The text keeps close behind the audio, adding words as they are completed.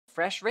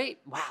Fresh rate?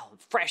 Wow,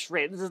 fresh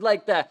rate. This is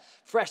like the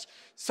fresh.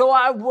 So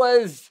I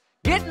was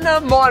getting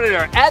a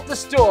monitor at the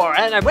store,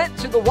 and I went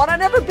to the one I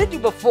never been to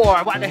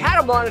before. Well, they had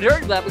a monitor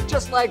that was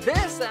just like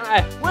this, and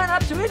I went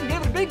up to it and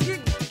gave it a big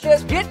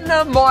kiss. Getting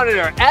a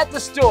monitor at the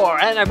store,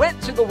 and I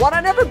went to the one I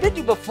never been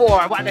to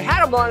before. Well, they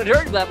had a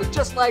monitor that was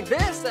just like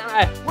this, and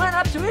I went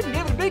up to it and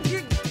gave it a big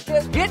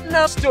kiss. Getting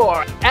a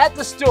store at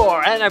the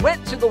store, and I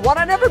went to the one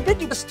I never been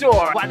to the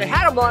store. Well, they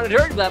had a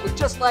monitor that was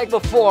just like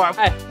before.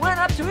 I went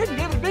up to it and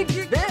gave it a big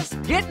kiss.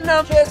 Getting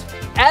a kiss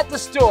at the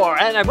store,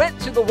 and I went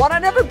to the one I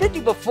never been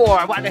to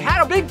before. Well, they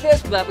had a big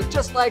kiss that was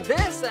just like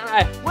this, and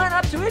I went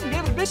up to it and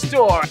gave it a big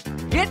store.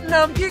 Getting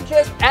a big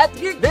kiss at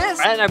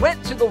this, and I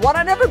went to the one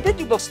I never been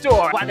to before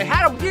store. Well, they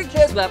had a big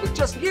kiss that was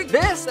just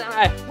this, and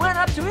I went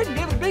up to it and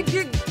gave it a big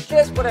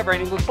kiss. Whatever.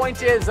 Anyway, the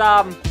point is,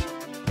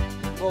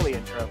 fully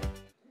intro.